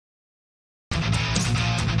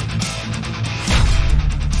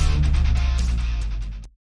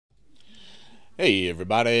Hey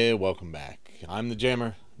everybody, welcome back. I'm the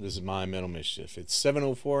Jammer. This is my Metal Mischief. It's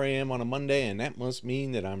 7:04 a.m. on a Monday, and that must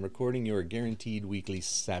mean that I'm recording your guaranteed weekly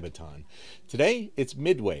Sabaton. Today, it's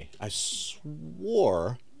Midway. I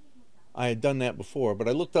swore I had done that before, but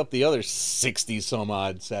I looked up the other 60 some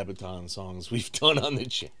odd Sabaton songs we've done on the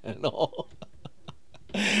channel.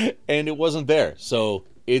 And it wasn't there, so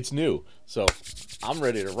it's new. So I'm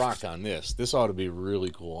ready to rock on this. This ought to be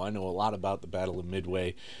really cool. I know a lot about the Battle of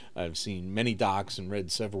Midway. I've seen many docs and read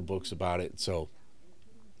several books about it, so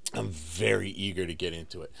I'm very eager to get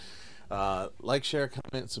into it. Like, share,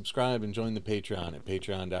 comment, subscribe, and join the Patreon at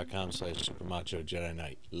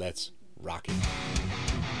patreon.com/SuperMachoJediKnight. Let's rock it.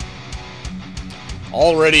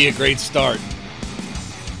 Already a great start.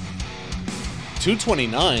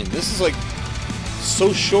 2:29. This is like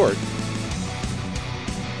so short.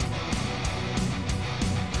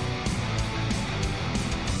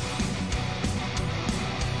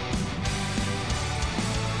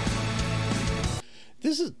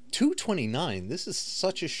 This is 2:29. This is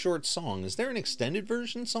such a short song. Is there an extended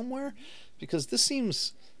version somewhere? Because this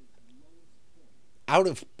seems out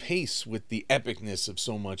of pace with the epicness of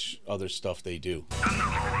so much other stuff they do.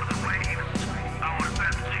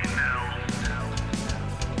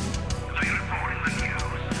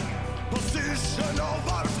 Position of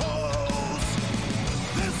our foes.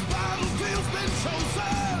 This battlefield's been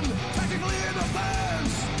chosen, technically in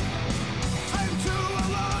advance. Time to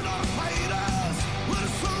alert our fighters.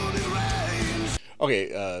 We're soon in range. Okay,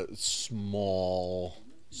 small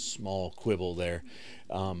quibble there.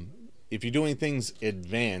 If you're doing things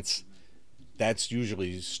advanced, that's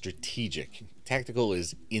usually strategic. Tactical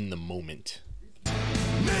is in the moment.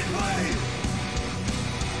 Midway.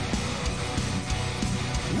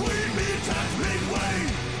 We meet at Midway.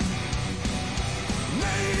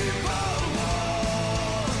 Naval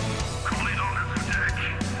war. Calling on us deck.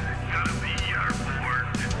 Gotta be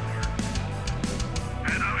airborne.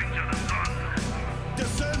 Heading to the sun.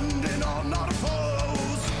 Descending on our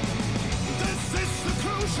foes. This is the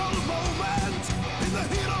crucial moment in the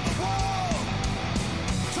heat of the war.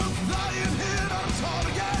 To fly and hit our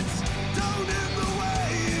targets down in the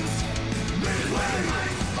waves. Midway.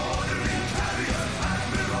 Ordering carriers,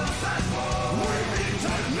 admirals at war. We meet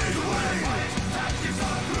at Midway. Tactics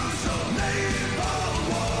are crucial. Naval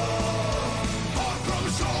war. Far from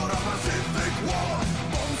shore of Pacific war.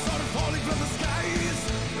 Bombs are falling from the skies.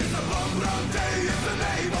 It's a bomb ground day. It's the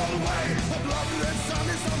naval way. The blood-red sun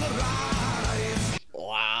is on the rise.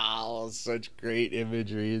 Wow, such great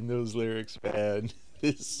imagery in those lyrics, man.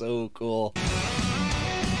 It's so cool.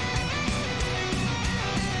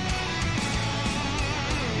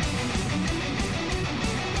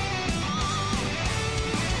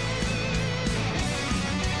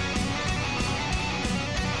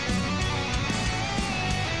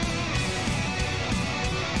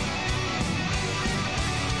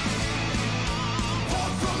 Far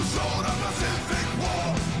from shore of Pacific war.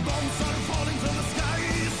 Bombs are falling from the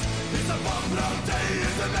skies. It's a bomb-ground day.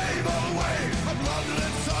 It's the naval way. A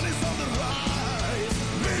blood-red sun is on the rise.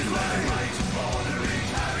 Midway. Ordering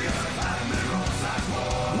carriers, admirals at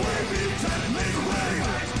war. We meet at Midway.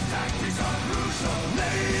 Tactics are crucial.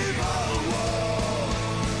 Naval war.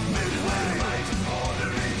 Midway.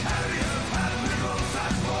 Ordering carriers, admirals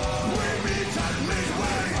at war. We meet at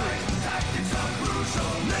Midway. Tactics are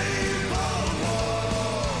crucial. Naval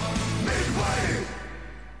war. Midway.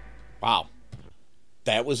 Wow.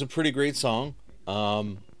 That was a pretty great song.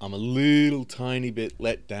 I'm a little tiny bit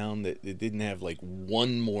let down that it didn't have like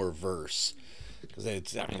one more verse. Because I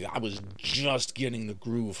was just getting the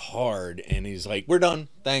groove hard, and he's like, "We're done.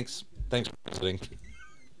 Thanks for listening."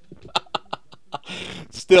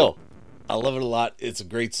 Still, I love it a lot. It's a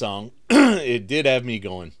great song. It did have me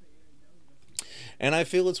going. And I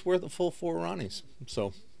feel it's worth a full 4 Ronnies.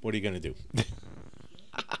 So, what are you going to do?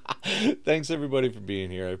 Thanks everybody for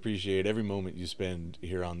being here. I appreciate every moment you spend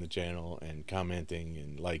here on the channel and commenting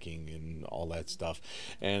and liking and all that stuff.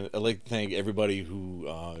 And I'd like to thank everybody who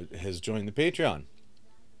has joined the Patreon.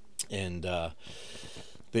 And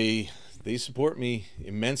they support me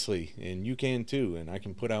immensely, and you can too, and I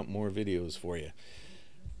can put out more videos for you.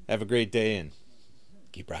 Have a great day and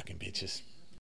keep rocking, bitches.